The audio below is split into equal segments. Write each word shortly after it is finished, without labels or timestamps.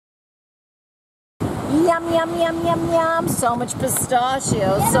yum, yum, yum, yum, yum. So much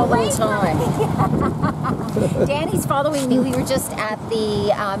pistachio, so little time. Dani's following me. We were just at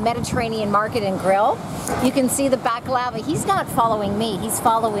the Mediterranean Market and Grill. You can see the baklava. He's not following me. He's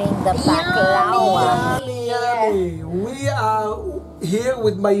following the baklava. Yummy, yummy. We are here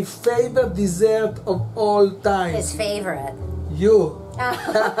with my favorite dessert of all time. His favorite. You.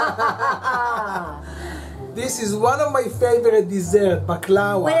 This is one of my favorite desserts,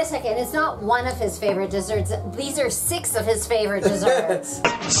 baklava. Wait a second, it's not one of his favorite desserts. These are 6 of his favorite desserts.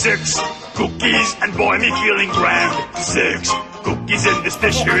 6 cookies, and boy, me feeling grand. 6 cookies in this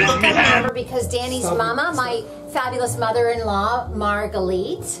dish here in me hand. Because Dani's mama, my fabulous mother-in-law,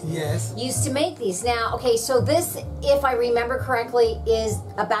 Marguerite, yes, used to make these. Now, okay, so this, if I remember correctly, is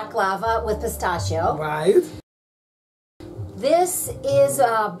a baklava with pistachio. Right. This is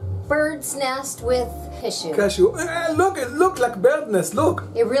a bird's nest with cashew. Cashew. Look, it looks like bird nest. Look.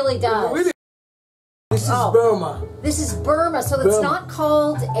 It really does. Really. This is Burma. This is Burma. So it's not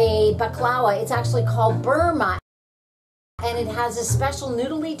called a baklava. It's actually called Burma. And it has a special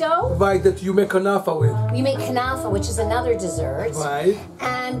noodly dough. Right, that you make kanafa with. You make kanafa, which is another dessert. Right.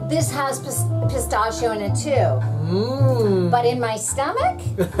 And this has pistachio in it too. But in my stomach,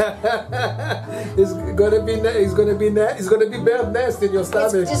 it's gonna be bird nest in your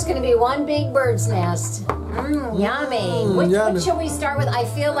stomach. it's just gonna be one big bird's nest. Yummy. Which should we start with? I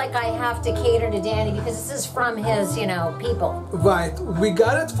feel like I have to cater to Dani because this is from his, people. Right. We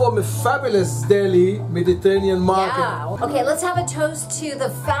got it from a fabulous deli, Mediterranean market. Yeah. Okay, let's have a toast to the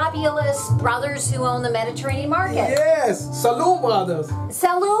fabulous brothers who own the Mediterranean market. Yes, Saloon Brothers.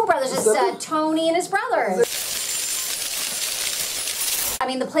 Saloon Brothers. It's Tony and his brothers. I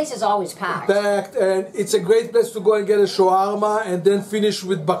mean, the place is always packed. Packed, and it's a great place to go and get a shawarma and then finish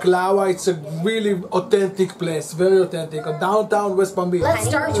with baklava. It's a really authentic place, very authentic. Downtown West Palm Beach. Let's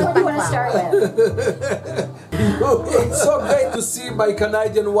start with what do you want to start with? It's so great to see my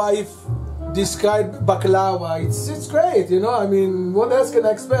Canadian wife describe baklava. It's great, I mean, what else can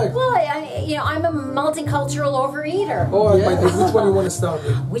I expect? Well, I'm a multicultural overeater. Oh, yeah. Which one do you want to start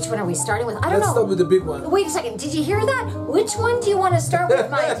with? Which one are we starting with? I don't know. Let's start with the big one. Wait a second. Did you hear that? Which one do you want to start with,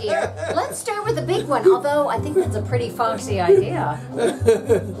 my dear? Let's start with the big one, although I think that's a pretty foxy idea.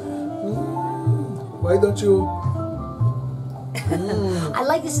 Why don't you... I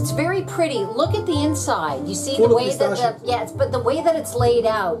like this. It's very pretty. Look at the inside. You see Full the way of that but the way that it's laid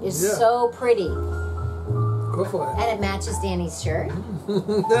out is so pretty. Go for it. And it matches Dani's shirt.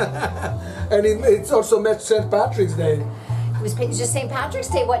 And it's also matched St. Patrick's Day. It was just St. Patrick's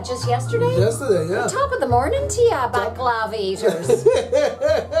Day, what, just yesterday? Yesterday, yeah. Top of the morning to ya, baklava eaters.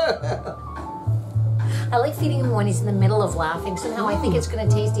 I like feeding him when he's in the middle of laughing. Somehow I think it's going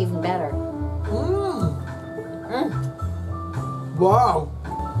to taste even better. Wow,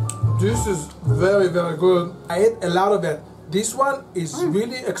 this is very, very good. I ate a lot of it. This one is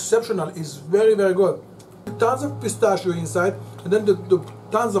really exceptional. It's very, very good. Tons of pistachio inside, and then the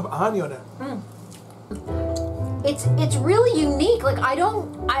tons of honey on it. It's really unique. Like I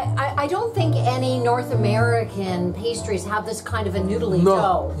don't think any North American pastries have this kind of a noodly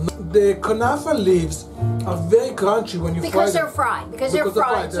dough. The kanafa leaves are very crunchy when you fry them. Because they're fried. Because they're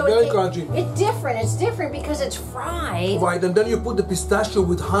fried. They're very crunchy. It's different. It's different because it's fried. Right, and then you put the pistachio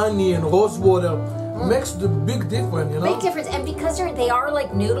with honey and rose water. Makes the big difference, Big difference, and because they are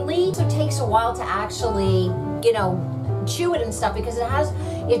like noodly, so it takes a while to actually, chew it and stuff because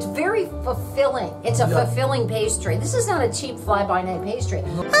it's very fulfilling. It's a fulfilling pastry. This is not a cheap fly-by-night pastry.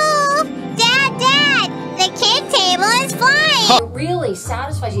 Oh, Dad, the kid table is flying. It really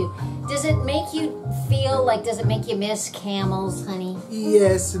satisfies you. Does it make you feel like, does it make you miss camels, honey?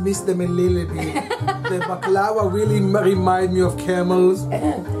 Yes, miss them a little bit. The baklava really remind me of camels.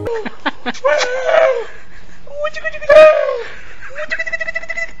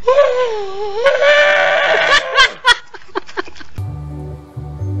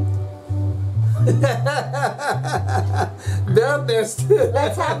 Bird nest.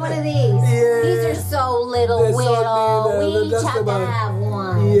 Let's have one of these. Yeah. These are so little, They're so Will. little. We each That's have to about- have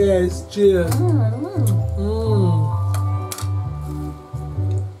one. Yes, cheers.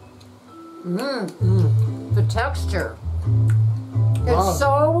 The texture. It's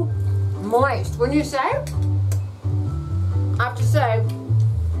so moist. Wouldn't you say? I have to say,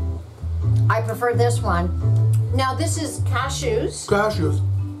 I prefer this one. Now this is cashews. Cashews.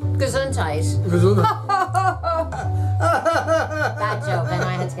 Gesundheit. Gesundheit. Bad joke, and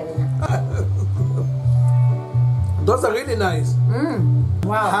I had to get in there. Those are really nice.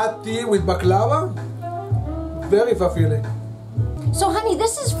 Wow. Hot tea with baklava. Very fulfilling. So, honey,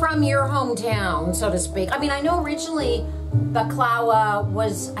 this is from your hometown, so to speak. I mean, I know originally baklava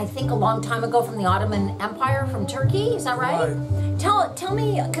was, I think, a long time ago from the Ottoman Empire, from Turkey. Is that right? Tell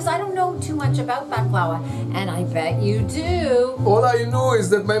me, because I don't know too much about baklava, and I bet you do. All I know is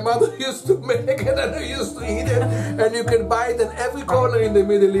that my mother used to make it and I used to eat it, and you can buy it in every corner in the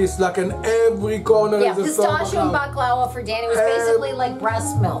Middle East, like in every corner. Yeah, is a pistachio baklava for Dani was basically like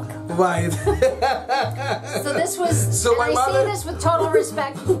breast milk. Right. So this was, so and I say this with total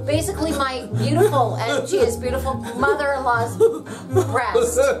respect, basically my beautiful, and she is beautiful, mother-in-law's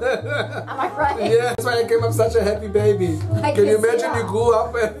breast. Am I right? Yeah, that's why I came up such a happy baby. Can you imagine you grew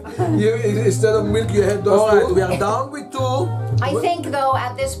up and you, instead of milk you had those two? Alright, we are down with 2. I think though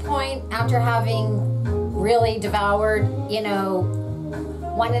at this point, after having really devoured, you know,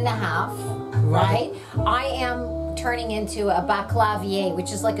 1.5, right? I am turning into a baklavier,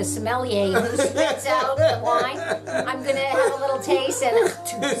 which is like a sommelier who spits out the wine. I'm gonna have a little taste, and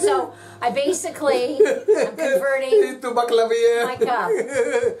so I basically am converting into baklavier. my cup.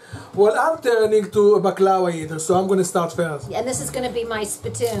 Well, I'm turning to a baklava eater, so I'm gonna start first. And this is gonna be my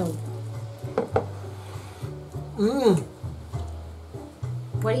spittoon.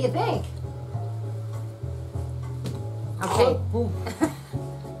 What do you think? Okay.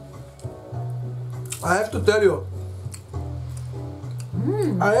 I have to tell you,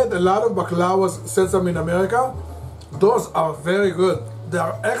 I had a lot of baklavas since I'm in America. Those are very good. They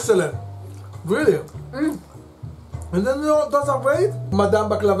are excellent. Really. And then those are great. Madame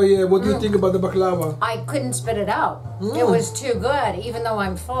Baklavaye, what do you think about the baklava? I couldn't spit it out. It was too good, even though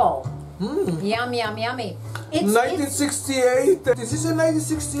I'm full. Yum, yum, yummy. 1968. This is a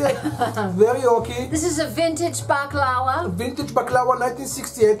 1968. Very okay. This is a vintage baklava. Vintage baklava,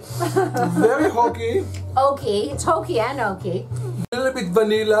 1968. Very hokey. Oaky. It's hokey and oaky. A little bit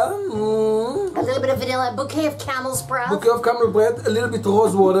vanilla. A little bit of vanilla. A bouquet of camel's breath. Bouquet of camel bread. A little bit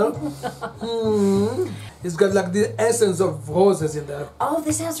rose water. It's got like the essence of roses in there. Oh,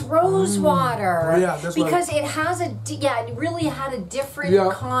 this has rose water. Yeah, that's because it has a it really had a different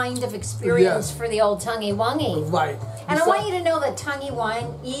kind of experience for the old tonguey wongy. Right. And I want you to know that tonguey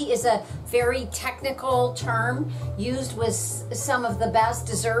wongy is a very technical term used with some of the best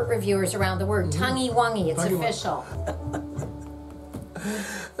dessert reviewers around the world. Tonguey wongy, it's official.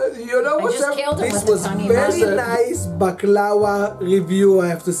 You know what's up? This was very mustard. nice baklava review, I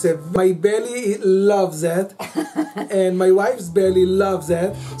have to say. My belly loves it, and my wife's belly loves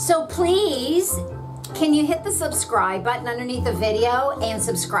it. So please, can you hit the subscribe button underneath the video and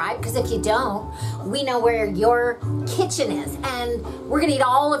subscribe? Because if you don't, we know where your kitchen is, and we're gonna eat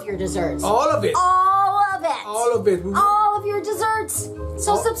all of your desserts. All of it. All of it. All of it. All of your desserts.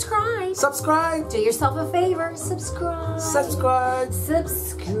 So subscribe. Subscribe. Do yourself a favor. Subscribe. Subscribe.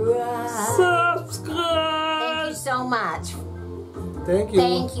 Subscribe. Subscribe. Thank you so much. Thank you.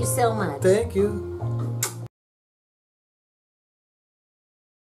 Thank you so much. Thank you.